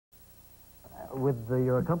with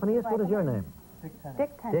your accompanist. What is your name? Dick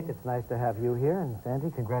Tenney. Dick, it's nice to have you here. And Sandy,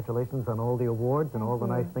 congratulations on all the awards and all the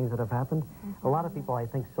nice things that have happened. A lot of people, I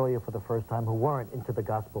think, saw you for the first time who weren't into the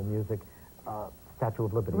gospel music Statue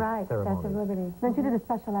of Liberty ceremony. Statue of Liberty. Then she did a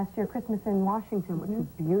special last year, Christmas in Washington, which was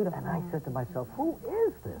beautiful. And I said to myself, who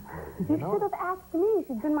is this lady? You should have asked me.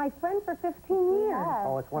 She's been my friend for 15 years.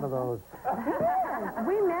 Oh, it's one of those.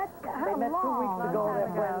 We met They met 2 weeks ago.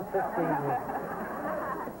 They're friends 15 years.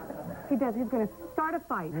 He does. He's going to start a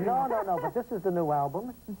fight. No, but this is the new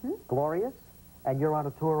album, Glorious. And you're on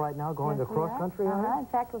a tour right now, going across country, are you? In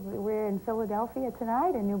fact, we're in Philadelphia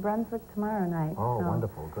tonight and New Brunswick tomorrow night. Oh,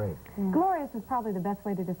 wonderful, great. Yeah. Glorious is probably the best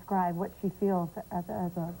way to describe what she feels as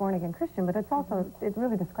a born-again Christian, but it's also, it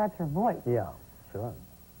really describes her voice. Yeah, sure.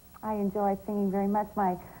 I enjoy singing very much.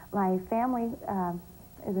 My family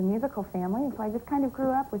is a musical family, and so I just kind of grew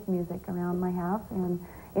up with music around my house and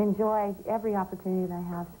enjoy every opportunity that I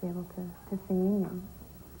have to be able to sing and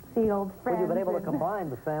see old friends. Well, you've been able to combine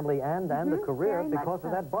the family and the career because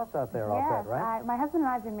of that bus out there, I'll bet, right? My husband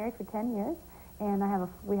and I have been married for 10 years, and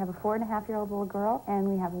we have a 4.5-year-old little girl, and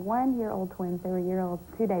we have 1-year-old twins. They were a year old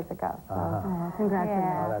 2 days ago. So,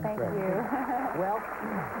 congratulations. Yeah, that's thank great. you. Well,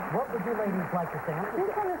 what would you ladies like to sing?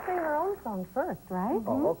 She's going to sing her own song first, right?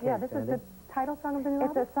 Oh, okay, Yeah, this is the title song of the new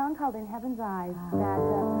It's album? a song called In Heaven's Eyes that I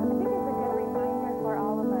think is a good reminder for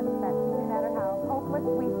all of us that no matter how hopeless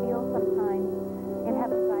we feel sometimes, in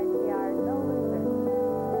Heaven's eyes we are no losers.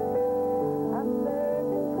 A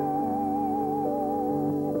fervent prayer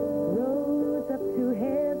rose up to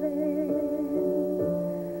heaven.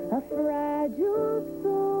 A fragile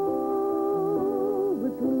soul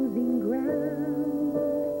was losing ground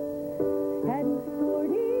and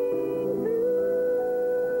sorting through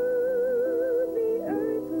the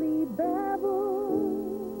earthly babble.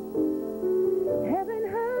 Heaven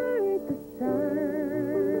heard the sound.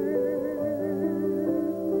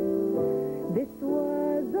 This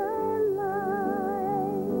was a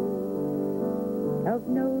life of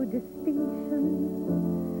no distinction.